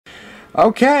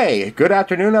Okay, good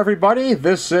afternoon, everybody.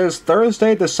 This is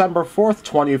Thursday, December 4th,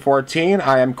 2014.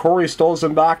 I am Corey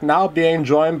Stolzenbach, now being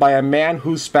joined by a man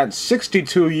who spent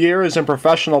 62 years in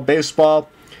professional baseball.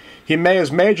 He made his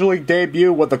Major League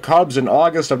debut with the Cubs in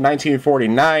August of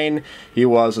 1949. He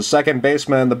was a second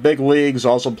baseman in the big leagues,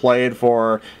 also played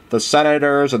for the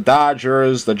Senators, the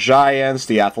Dodgers, the Giants,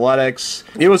 the Athletics.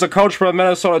 He was a coach for the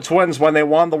Minnesota Twins when they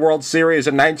won the World Series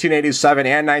in 1987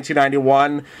 and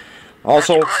 1991.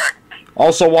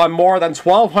 Also won more than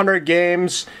 1,200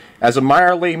 games as a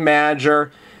minor league manager.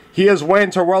 He is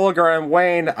Wayne Terwilliger, and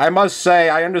Wayne, I must say,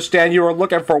 I understand you were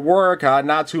looking for work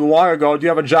not too long ago. Do you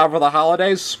have a job for the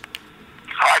holidays?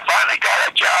 I finally got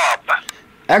a job.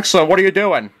 Excellent. What are you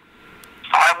doing?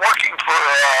 I'm working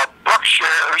for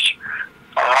Brookshire's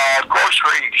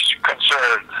groceries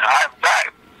concern. I'm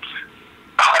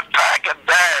packing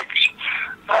bags,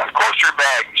 grocery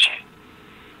bags.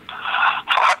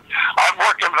 I'm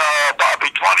working probably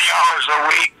 20 hours a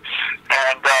week,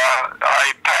 and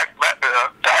I pack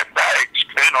bags,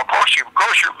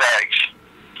 grocery bags.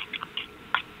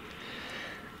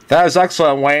 That is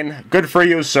excellent, Wayne. Good for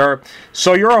you, sir.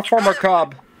 So you're a former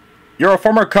Cub. You're a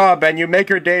former Cub, and you make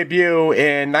your debut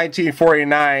in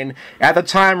 1949. At the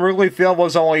time, Wrigley Field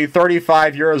was only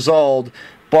 35 years old.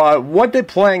 But what did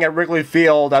playing at Wrigley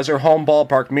Field as your home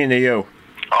ballpark mean to you?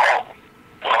 Oh,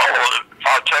 well,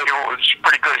 I'll tell you, it was a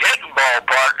pretty good hitting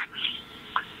ballpark.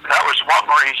 That was one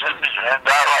reason, and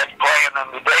I liked playing in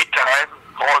the daytime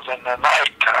more than the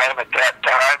nighttime at that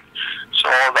time. So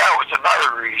that was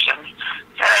another reason.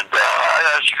 And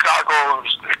Chicago,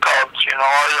 the Cubs, they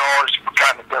always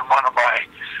kind of been one of my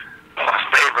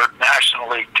favorite National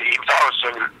League teams. I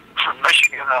was from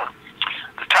Michigan.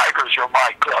 The Tigers are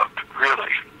my club,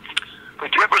 really. But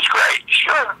it was great,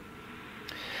 sure.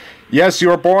 Yes, you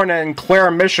were born in Clare,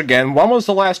 Michigan. When was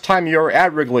the last time you were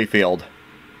at Wrigley Field?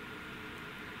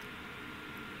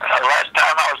 Last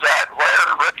time I was at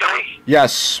where, Wrigley?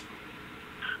 Yes.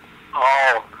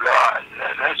 Oh, God,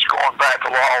 that's going back a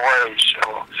long way.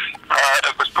 So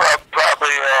it was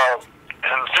probably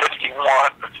in 51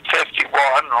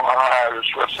 when I was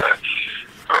with the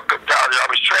Brooklyn Dodgers. I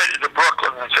was traded to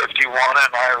Brooklyn in 51,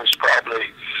 and I was probably,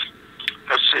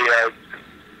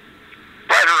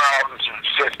 right around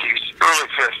the 50s, early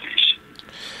 50s.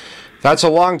 That's a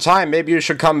long time. Maybe you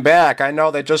should come back. I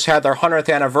know they just had their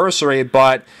 100th anniversary,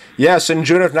 but yes, in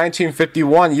June of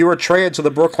 1951, you were traded to the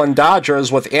Brooklyn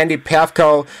Dodgers with Andy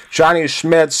Pafko, Johnny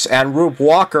Schmitz, and Rube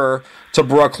Walker to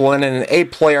Brooklyn in an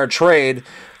 8-player trade.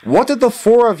 What did the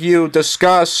four of you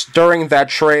discuss during that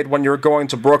trade when you were going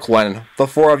to Brooklyn? The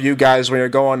four of you guys, when you're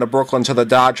going to Brooklyn to the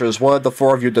Dodgers, what did the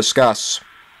four of you discuss?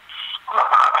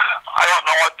 I don't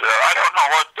know what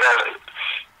the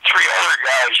three other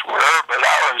guys were, but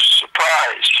I was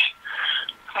surprised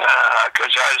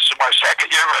because this is my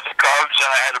second year with the Cubs, and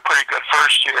I had a pretty good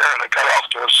first year, and I got off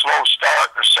to a slow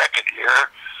start in the second year.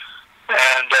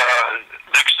 And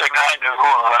next thing I knew,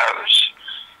 I was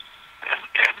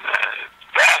in the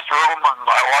bathroom, and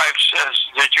my wife says,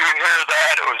 "Did you hear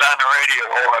that? It was on the radio."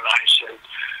 And I said,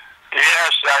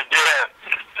 "Yes, I did."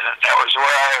 And that was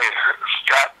where I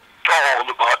got told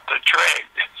about the trade.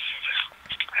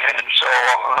 And so,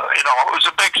 it was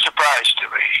a big surprise to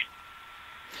me.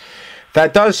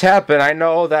 That does happen. I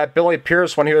know that Billy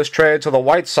Pierce, when he was traded to the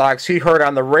White Sox, he heard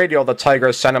on the radio the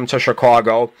Tigers sent him to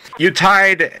Chicago. You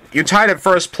tied at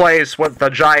first place with the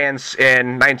Giants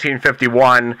in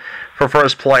 1951 for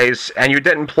first place, and you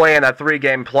didn't play in that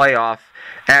 3-game playoff.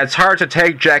 And it's hard to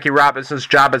take Jackie Robinson's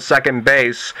job at second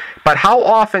base. But how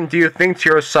often do you think to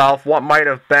yourself what might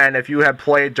have been if you had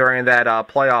played during that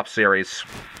playoff series?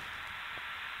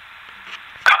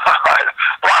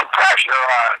 A lot of pressure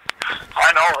on.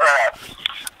 I know that.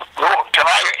 Can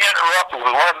I interrupt with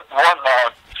one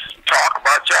talk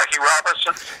about Jackie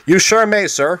Robinson? You sure may,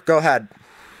 sir. Go ahead.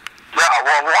 Yeah,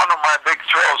 well, one of my big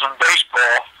thrills in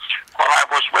baseball, when I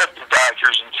was with the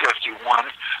Dodgers in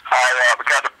 51,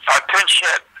 I pinch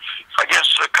hit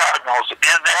against the Cardinals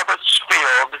in Abbott's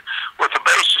Field with the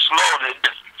bases loaded.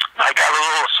 I got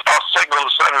a single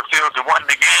to center field to win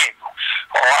the game.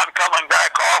 Well, I'm coming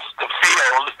back off the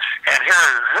field, and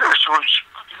here's who's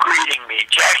greeting me.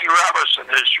 Jackie Robinson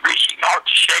is reaching out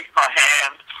to shake my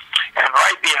hand, and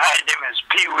right behind him is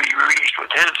Pee Wee Reese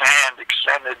with his hand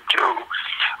extended too.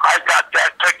 I got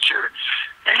that picture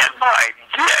in my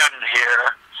den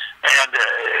here, and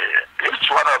it's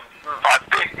one of my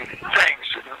big things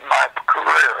in my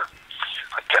career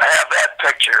to have that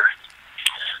picture.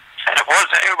 And it was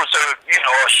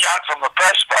a shot from the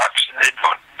press box, and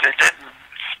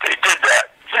they did that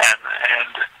then,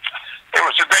 and it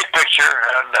was a great picture,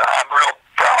 and I'm real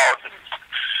proud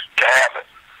to have it.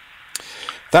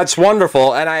 That's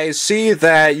wonderful, and I see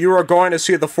that you were going to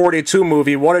see the 42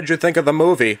 movie. What did you think of the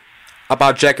movie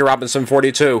about Jackie Robinson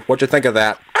 42? What'd you think of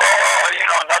that?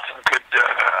 Well, nothing could,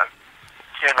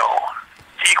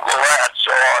 equal that.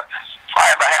 So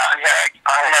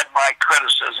I had my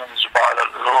criticisms about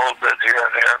it a little bit here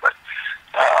and there, but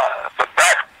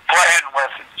back playing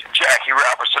with Jackie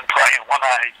Robinson, playing when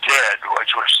I did,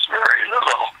 which was very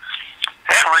little,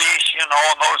 and Reese, and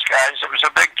those guys, it was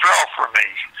a big thrill for me.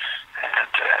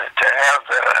 And to have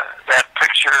that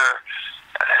picture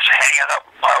hanging up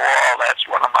on my wall, that's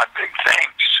one of my big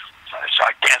things. So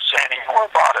I can't say any more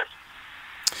about it.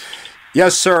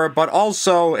 Yes, sir, but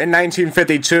also in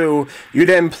 1952, you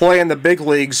didn't play in the big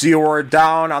leagues. You were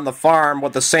down on the farm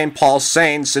with the St. Paul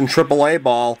Saints in AAA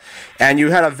ball, and you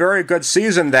had a very good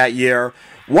season that year.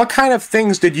 What kind of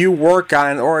things did you work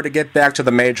on in order to get back to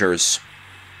the majors?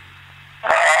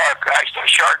 I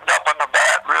shortened up on the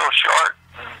bat real short,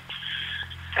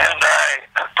 and I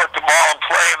put the ball in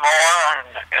play more,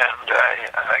 and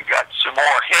I got some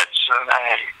more hits than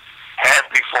I had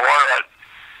before.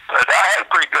 But I had a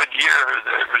pretty good year.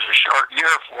 It was a short year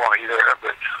for me there,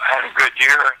 but I had a good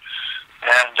year.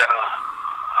 And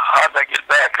how did I get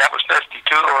back? That was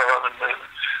 52. And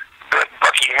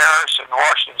Bucky Harris and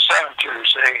Washington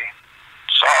Senators, they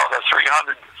saw the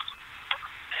 300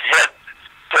 hit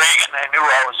thing, and they knew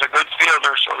I was a good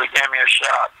fielder, so they gave me a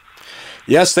shot.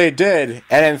 Yes, they did.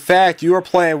 And in fact, you were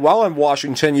playing well in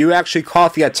Washington. You actually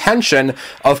caught the attention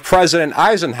of President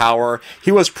Eisenhower.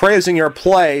 He was praising your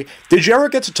play. Did you ever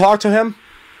get to talk to him?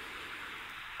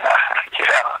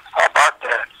 Yeah, how about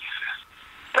that?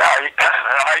 I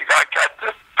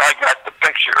got the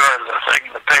picture or the thing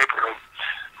in the paper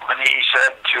when he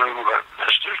said to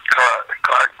Mr.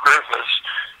 Clark Griffiths,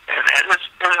 and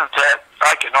isn't that,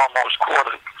 I can almost quote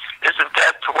it, isn't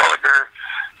that Terwilliger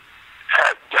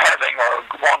having a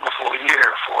wonderful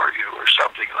year for you, or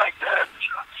something like that.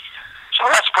 So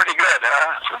that's pretty good,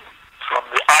 huh? From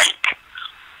the Ike.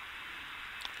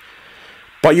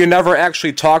 But you never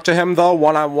actually talked to him, though?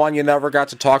 One-on-one, you never got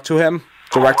to talk to him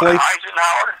directly?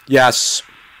 Eisenhower? Yes.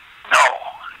 No,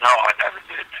 I never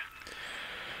did.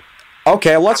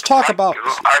 Okay, let's talk about...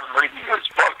 I'm reading his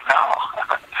book now.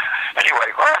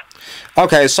 Anyway, what?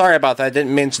 Okay, sorry about that. I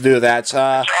didn't mean to do that. That's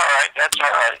all right.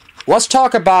 Let's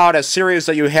talk about a series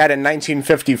that you had in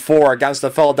 1954 against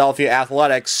the Philadelphia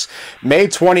Athletics, May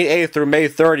 28th through May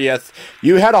 30th.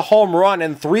 You had a home run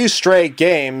in 3 straight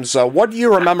games. What do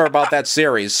you remember about that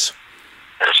series?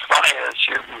 It's funny that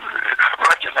you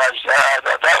recognize that.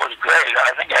 That was great.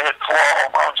 I think I hit 4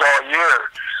 home runs all year,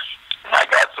 and I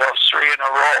got those 3 in a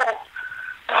row.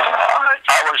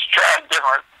 I was trying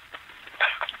different.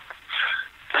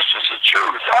 This is the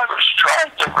truth. I was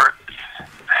trying different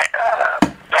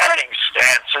batting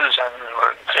stances and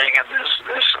thinking this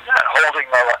and that, holding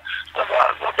the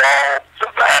ball, the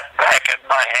bat back in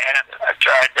my hand. I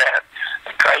tried that.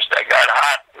 And Christ, I got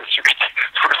hot for 3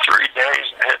 days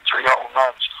and hit 3 home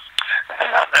runs.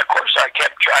 And of course, I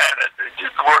kept trying it. It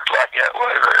didn't work like that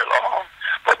way very long.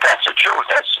 But that's the truth.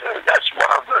 That's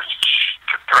one of the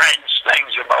strange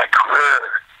things in my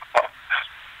career.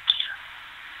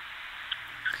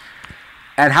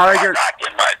 And how are your... I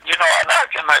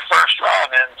knocked in my first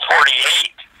run in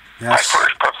 48. Yes. My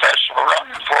first professional run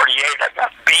in 48. I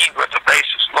got beamed with the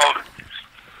bases loaded.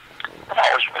 When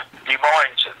I was with Des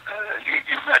Moines, and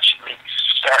you mentioned me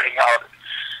starting out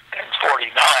in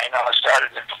 49. I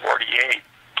started in 48.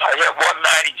 I hit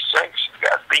 196 and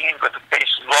got beamed with the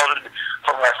bases loaded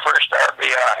for my first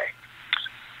RBI.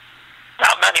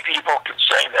 Not many people can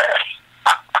say that.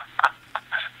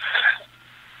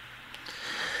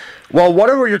 Well, what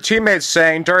were your teammates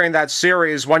saying during that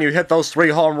series when you hit those 3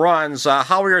 home runs?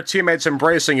 How were your teammates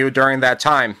embracing you during that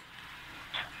time?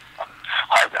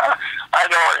 I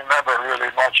don't remember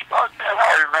really much about that.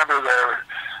 I remember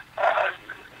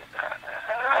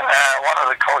one of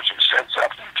the coaches said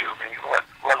something to me, what's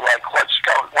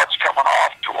coming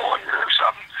off to you or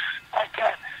something like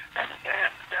that. And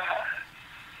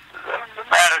the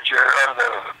manager, or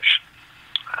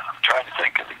I'm trying to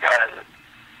think of the guy that.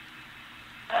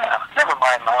 Never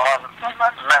mind, my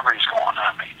memory's going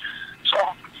on me. So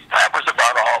that was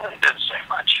about all. They didn't say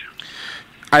much.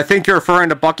 I think you're referring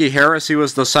to Bucky Harris. He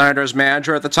was the Senators'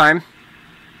 manager at the time.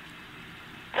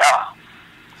 Yeah.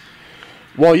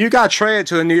 Well, you got traded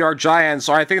to the New York Giants,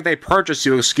 or I think they purchased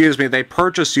you, they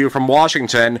purchased you from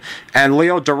Washington, and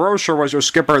Leo DeRocher was your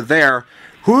skipper there.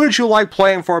 Who did you like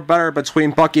playing for better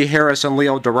between Bucky Harris and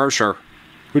Leo DeRocher?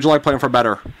 Who would you like playing for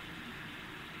better?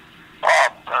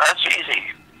 That's easy.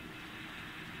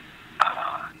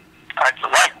 I'd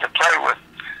like to play with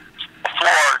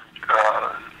Ford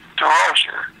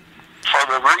DeRocher. for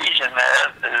the reason that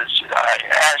is I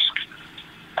asked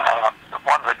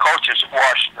one of the coaches of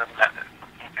Washington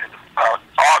in about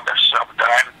August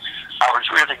sometime. I was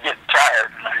really getting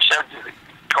tired, and I said to the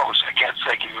coach, I can't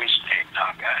think of his name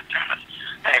now, God damn it.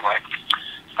 Anyway,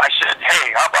 I said,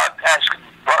 hey, how about asking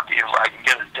Bucky if I can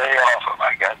get a day off of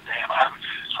my goddamn,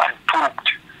 I'm pooped.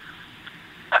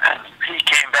 And he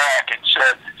came back and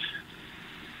said,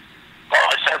 well,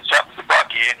 I said something to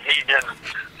Bucky, and he didn't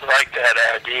like that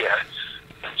idea.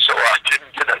 And so I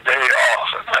didn't get a day off.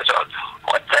 And I thought,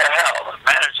 what the hell? The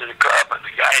manager of the club, and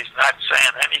the guy's not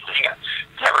saying anything,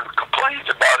 never complains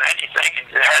about anything, and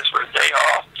he asks for a day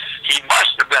off. He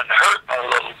must have been hurting a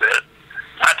little bit.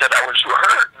 Not that I was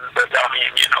hurting, but I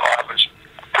mean, you know, I was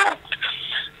pooped.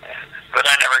 But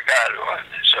I never got one.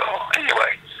 So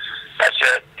anyway, that's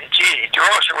it. And gee,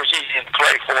 DeRosa was easy to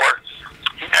play for.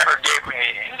 He never gave me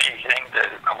anything that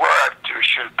where I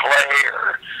should play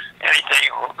or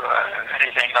anything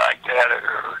like that.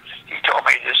 Or he told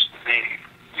me just to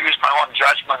use my own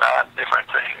judgment on different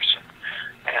things.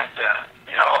 And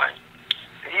you know,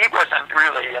 he wasn't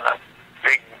really in a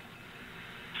big.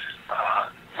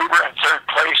 We were in third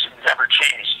place and never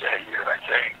changed that year, I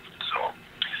think. So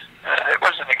it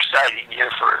was an exciting year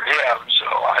for him. So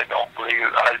I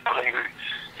believe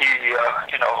he,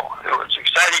 you know, it was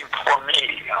exciting for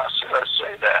me. So let's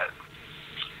say that.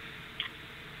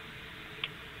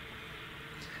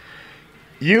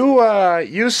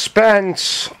 You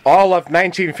spent all of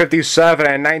 1957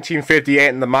 and 1958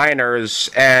 in the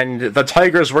minors, and the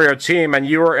Tigers were your team, and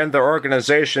you were in the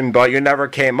organization, but you never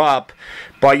came up.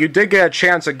 But you did get a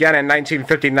chance again in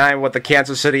 1959 with the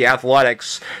Kansas City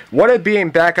Athletics. What did being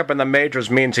back up in the majors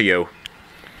mean to you?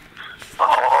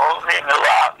 Oh, it meant a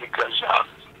lot because,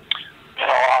 you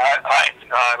know,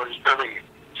 I was really,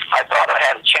 I thought I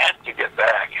had a chance to get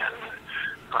back. And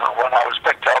when I was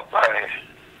picked up by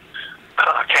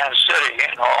Kansas City,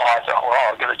 you know, I thought, well,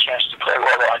 I'll get a chance to play.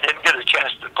 Well, I didn't get a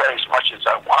chance to play as much as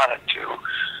I wanted to,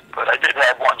 but I did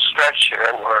have one stretch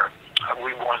here where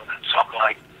we won something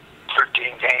like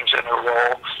 13 games in a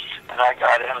row, and I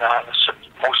got in on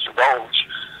most of those.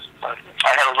 But I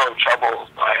had a little trouble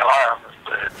with my arm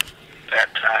at that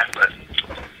time, but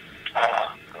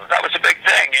that was a big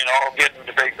thing, you know, getting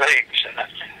the big leagues. And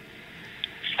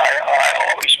I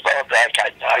always felt like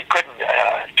I couldn't,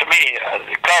 to me,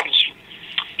 the Cubs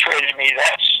traded me.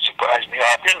 That surprised me.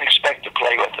 I didn't expect to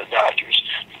play with the Dodgers.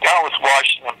 Got with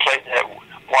Washington, played that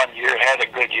 1 year, had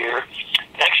a good year.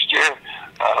 Next year,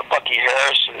 Bucky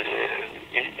Harris,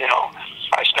 you know,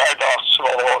 I started off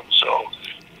slow, so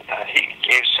he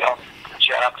gave some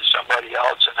job to somebody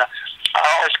else. And I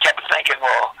always kept thinking,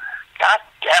 well, God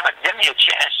damn it, give me a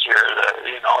chance here.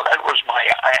 You know, that was my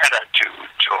attitude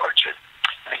towards it.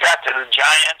 And I got to the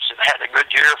Giants and had a good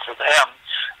year for them.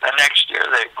 The next year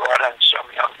they brought in some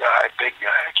young guy, big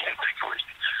guy, I can't think of his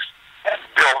name. And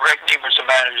Bill Rickney was the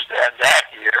manager that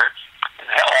year. And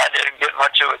hell, I didn't get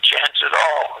much of a chance at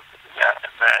all. That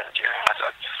manager. I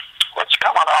thought, what's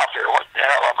coming off here? What the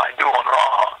hell am I doing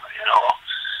wrong? You know.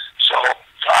 So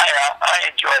I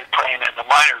enjoyed playing in the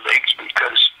minor leagues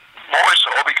because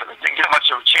I didn't get much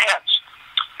of a chance.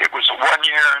 It was 1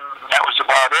 year and that was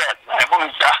about it. I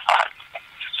moved on.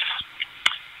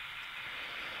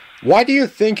 Why do you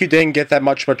think you didn't get that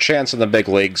much of a chance in the big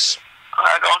leagues?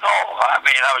 I don't know. I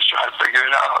mean, I was trying to figure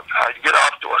it out. I'd get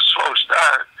off to a slow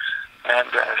start, and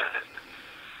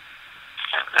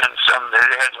some they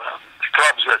had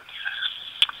clubs that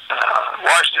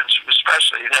Washington,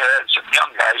 especially, they had some young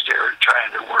guys there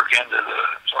trying to work into the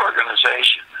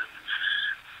organization.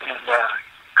 And of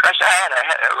course, I had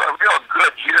a real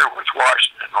good year with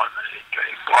Washington when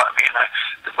they bought me. And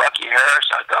the Bucky Harris,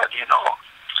 I thought, you know,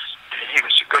 he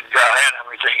was a good guy and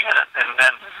everything. And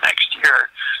then next year,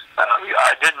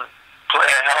 I didn't play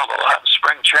a hell of a lot in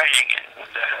spring training, and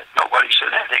nobody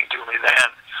said anything to me then.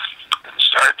 And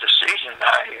start the season,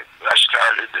 I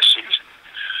started the season.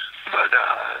 But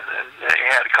they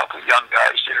had a couple of young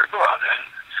guys there brought in.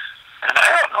 And I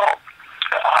don't know.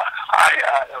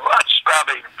 That's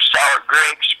probably sour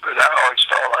grapes, but I always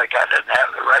felt like I didn't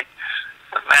have the right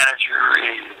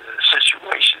managerial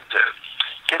situation to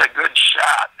get a good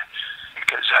shot,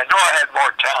 because I know I had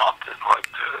more talent than what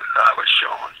I was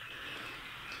showing.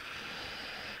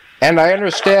 And I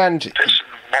understand.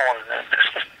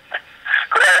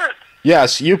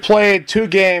 Yes, you played 2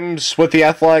 games with the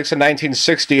Athletics in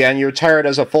 1960, and you retired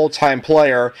as a full-time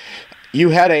player. You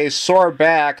had a sore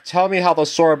back. Tell me how the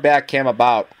sore back came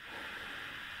about.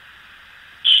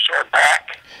 Sore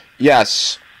back?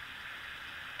 Yes.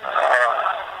 I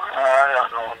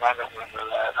don't know. I don't remember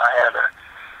that.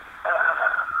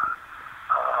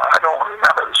 I don't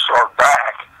remember the sore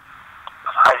back.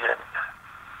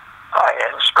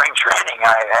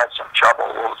 I had some trouble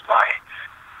with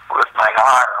my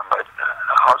arm, but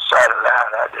outside of that,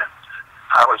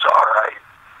 I was all right.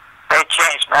 They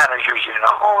changed managers, you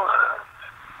know.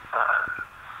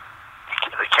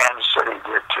 The Kansas City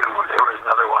did too. There was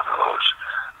another one of those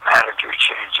manager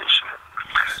changes.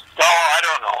 No, I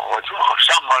don't know what's wrong.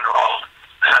 Something went wrong.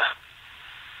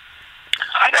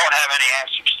 I don't have any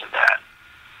answers to that.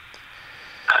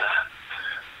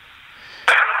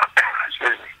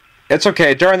 Excuse me. It's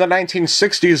okay. During the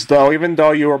 1960s, though, even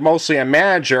though you were mostly a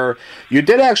manager, you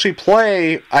did actually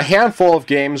play a handful of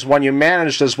games when you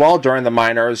managed as well during the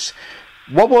minors.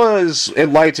 What was it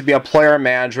like to be a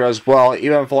player-manager as well,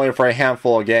 even if only for a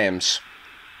handful of games?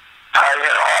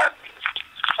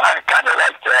 I kind of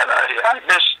like that. I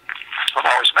missed, when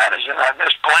I was managing, I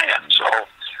missed playing. So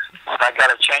when I got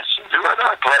a chance to do it,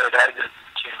 I played. I didn't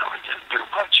do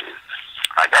much.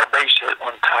 I got a base hit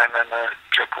one time in the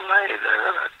AAA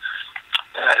there.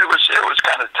 It was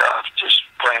kind of tough, just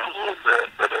playing a little bit,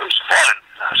 but it was fun.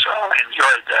 So I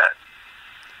enjoyed that.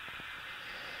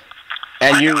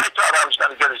 And I thought I was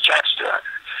going to get a chance to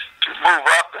move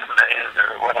up, and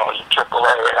when I was in AAA,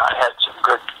 I had some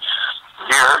good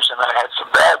years, and I had some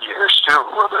bad years too.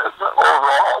 But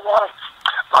overall,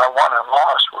 my won and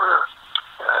loss were,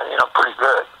 pretty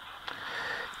good.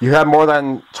 You had more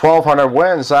than 1,200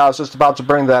 wins. I was just about to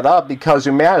bring that up because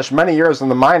you managed many years in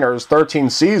the minors, 13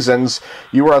 seasons.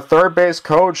 You were a third base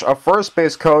coach, a first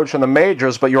base coach in the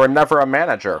majors, but you were never a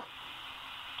manager.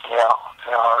 Yeah,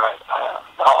 all right.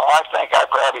 I think I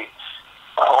probably,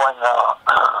 when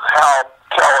Hal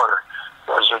Keller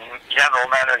was a general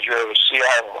manager of the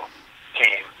Seattle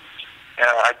team,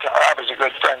 I was a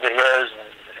good friend of his,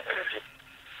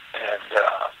 and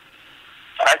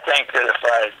I think that if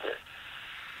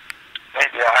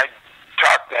maybe I'd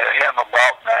talked to him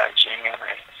about managing, and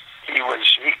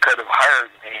he could have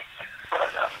hired me, but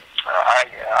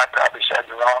I probably said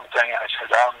the wrong thing. I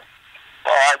said, I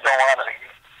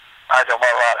don't want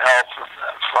a lot of help from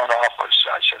the front office.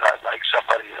 I said, I'd like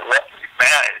somebody to let me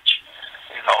manage,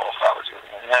 if I was going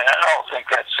to. I don't think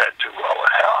that said too well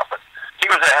with Hal, but he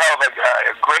was a hell of a guy,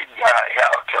 a great guy,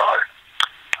 Hal Keller.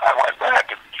 I went back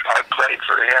and I played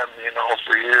for him,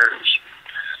 for years.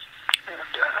 And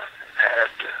had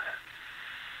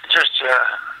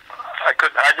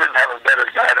I didn't have a better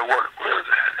guy to work with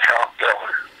than Hal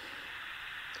Keller.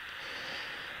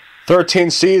 13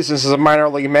 seasons as a minor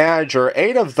league manager.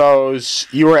 8 of those,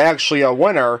 you were actually a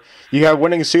winner. You had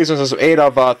winning seasons as 8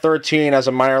 of 13 as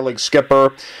a minor league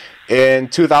skipper. In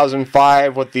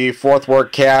 2005, with the Fort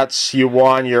Worth Cats, you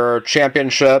won your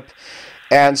championship.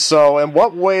 And so, in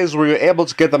what ways were you able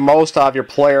to get the most out of your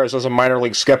players as a minor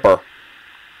league skipper?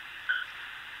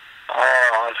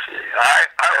 Oh, let's see. I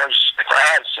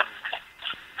had some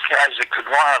guys that could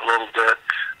run a little bit.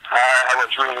 I was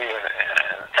really,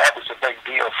 that was a big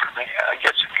deal for me. I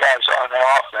get some guys on the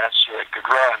offense that could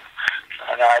run,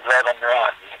 and I'd let them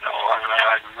run,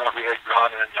 I'd really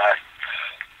run, and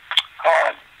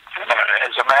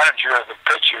as a manager of the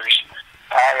pitchers,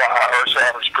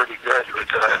 I was pretty good with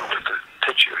the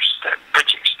pitching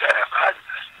staff.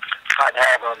 I'd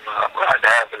have them, I'd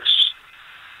have us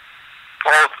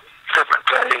both different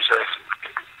plays to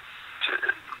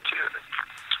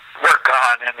work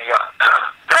on in the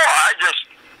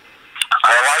I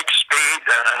like speed,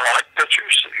 and I like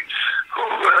pitchers who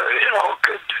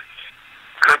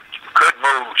good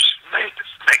moves, make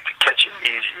the catching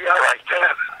easy. I like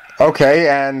that. Okay,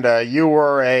 and you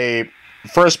were a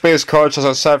first base coach, as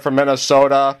I said, for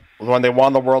Minnesota when they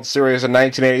won the World Series in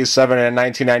 1987 and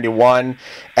 1991.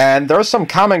 And there's some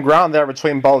common ground there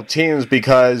between both teams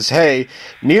because, hey,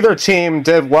 neither team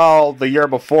did well the year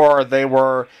before. They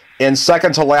were in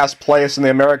second to last place in the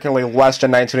American League West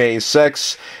in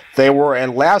 1986. They were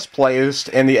in last place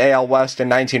in the AL West in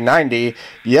 1990,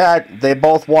 yet they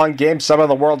both won Game 7 of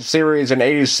the World Series in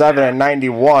 87 and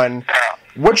 91.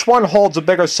 Which one holds a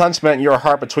bigger sentiment in your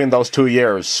heart between those 2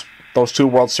 years, those 2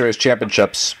 World Series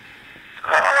championships?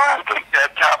 I think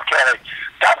that Tom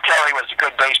Kelly was a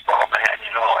good baseball man,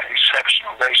 an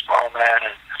exceptional baseball man,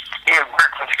 and he had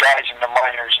worked with the guys in the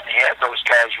minors, and he had those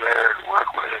guys there to work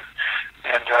with him.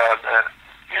 And,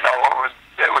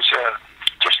 it was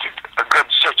just a good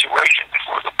situation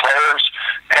for the players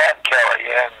and Kelly,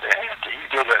 and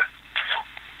he did a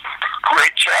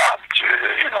great job to,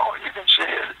 you can see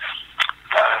it,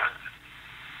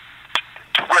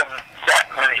 to win that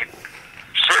many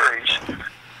series.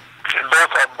 And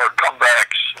both of them were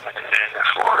comebacks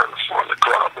for the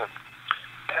club,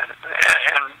 and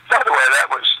by the way,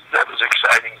 that was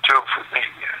exciting too for me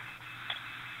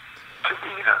to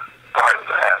be part of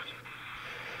that.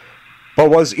 But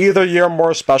was either year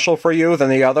more special for you than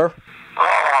the other? Well,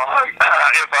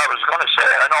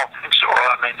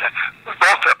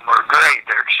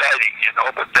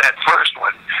 but that first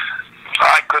one,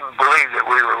 I couldn't believe that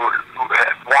we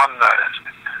had won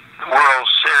the World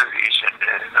Series, and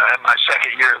my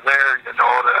second year there, and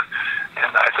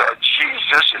I thought, geez,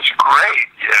 this is great,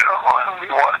 and we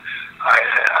won.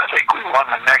 I think we won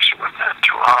the next one in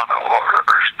Toronto, or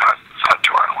not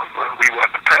Toronto, we won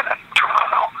the pennant in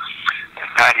Toronto in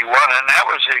 '91, and that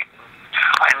was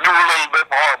I knew a little bit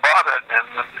more about it,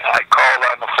 and I called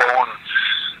on the phone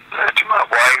to my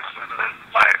wife and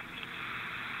my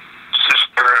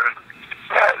sister, and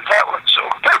that one, so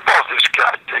they're both just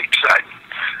got excited.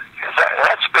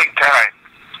 That's big time.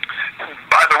 And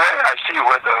by the way, I see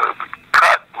where the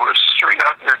cut was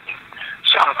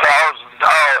 $300-some thousand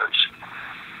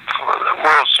for the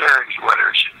World Series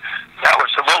winners.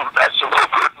 That's a little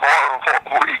bit more of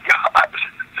what we got.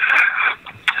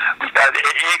 We got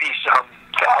 80-some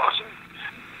thousand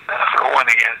for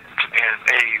winning it in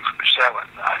 '87.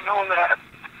 I know that.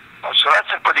 So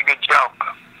that's a pretty good jump.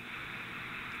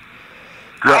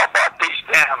 Yeah. How about these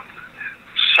damn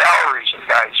salaries you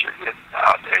guys are getting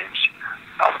nowadays?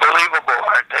 Unbelievable,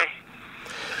 aren't they?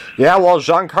 Yeah, well,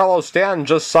 Giancarlo Stanton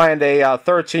just signed a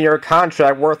 13-year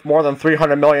contract worth more than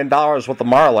 $300 million with the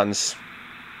Marlins.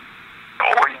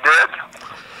 Oh, he did?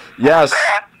 Yes.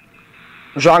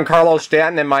 Giancarlo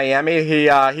Stanton in Miami,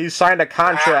 he signed a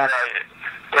contract.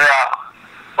 Yeah.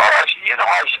 Well, I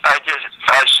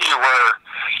see where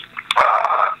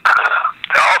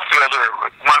the outfielder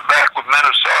went back with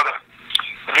Minnesota,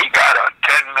 and he got a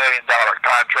 $10 million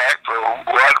contract for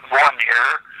one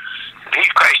year. He's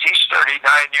 39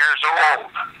 years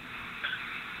old.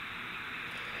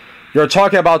 You're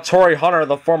talking about Torrey Hunter,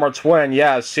 the former Twin.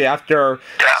 Yes, after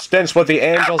stints with the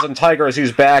Angels and Tigers,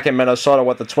 he's back in Minnesota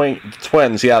with the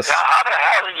Twins. Yes. Now,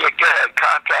 how did you get a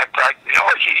contract like you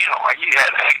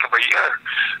had a heck of a year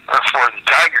for the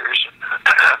Tigers,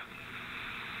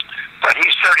 but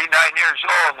he's 39 years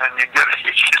old, and he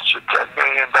gets a $10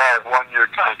 million one-year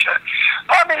contract.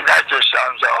 I mean, that just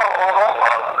sounds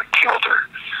all kilter.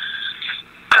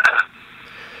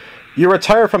 You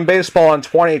retired from baseball in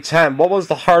 2010. What was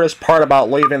the hardest part about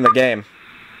leaving the game?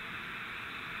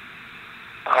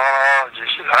 I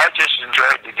just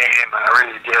enjoyed the game. I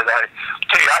really did. I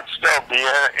tell you, I'd still be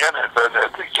in it, but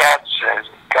the Cats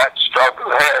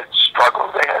struggled.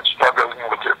 They had struggling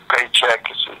with their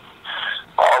paychecks and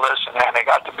all this, and then they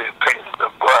got to be a pain in the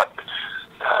butt.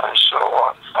 So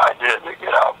I did to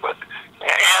get out,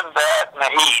 and that and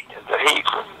the heat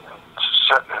from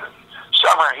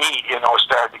summer heat,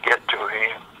 started to get to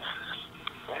him,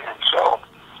 and so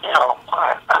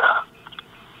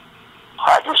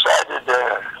I decided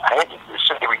I had to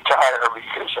say retire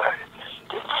because I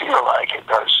didn't feel like it. I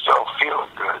was still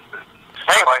feeling good. But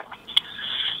anyway,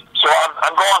 so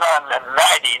I'm going on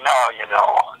 90 now.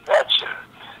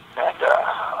 And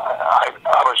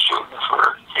I was shooting for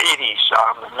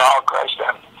 80-some, and now, Christ,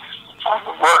 I'm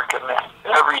working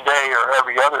every day or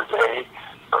every other day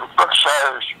for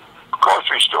Berkshire's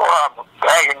grocery store. I'm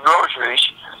bagging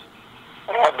groceries,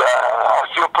 and I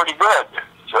feel pretty good.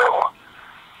 So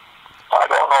I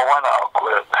don't know when I'll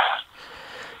quit.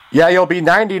 Yeah, you'll be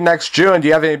 90 next June. Do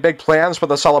you have any big plans for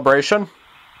the celebration?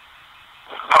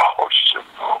 No,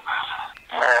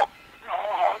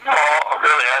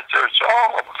 really. It's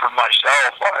all for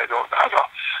myself.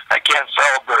 I can't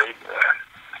celebrate.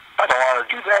 I don't want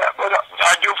to do that, but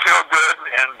I do feel good,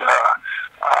 and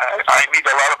I meet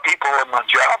a lot of people in my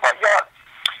job I got,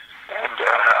 and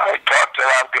I talk to a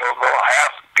lot of people. Well,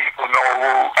 half people know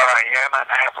who I am, and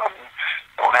half of them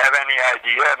don't have any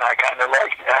idea, and I kind of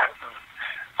like that. And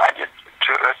I get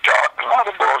to talk. A lot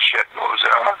of bullshit goes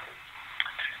on,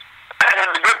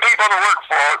 and the good people to work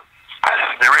for,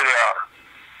 they really are.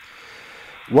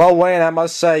 Well, Wayne, I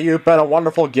must say you've been a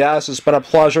wonderful guest. It's been a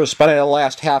pleasure spending the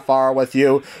last half hour with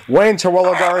you. Wayne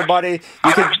Terwilliger, everybody.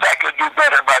 I wish I could do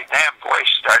better. My damn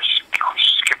voice starts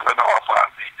skipping off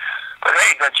on me. But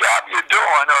hey, the job you're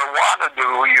doing or want to do,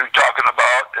 you're talking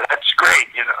about, that's great.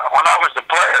 When I was a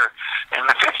player in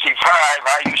the 55,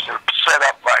 I used to set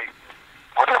up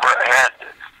whatever I had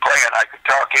playing I could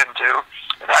talk into,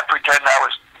 and I pretend I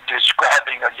was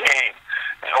describing a game,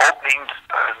 an opening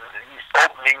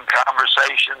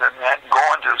conversation, and then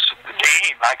going to the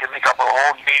game. I could make up a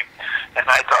whole game, and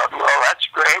I thought, well, that's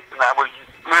great, and I was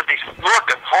really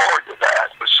looking forward to that.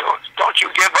 So don't you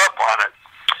give up on it,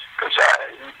 because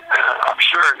I'm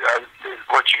sure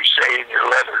what you say in your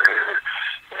letter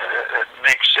it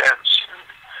makes sense.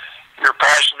 You're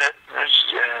passionate and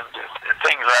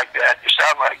things like that. You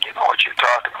sound like you know what you're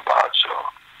talking about. So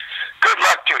good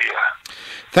luck to you.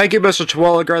 Thank you, Mr.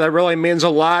 Terwilliger. That really means a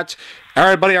lot.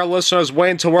 Everybody, our listeners,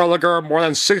 Wayne Terwilliger, more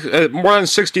than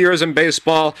 60 years in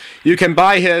baseball. You can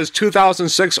buy his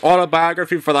 2006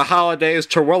 autobiography for the holidays,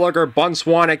 Terwilliger Bunts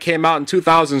One. It came out in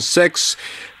 2006.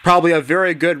 Probably a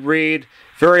very good read,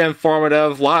 very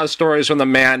informative, a lot of stories from the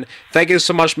man. Thank you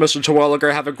so much, Mr.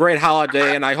 Terwilliger. Have a great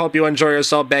holiday, and I hope you enjoy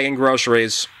yourself bagging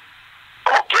groceries.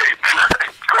 Okay,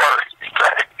 great.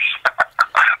 Thanks.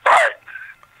 Bye.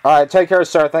 All right, take care,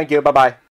 sir. Thank you. Bye-bye.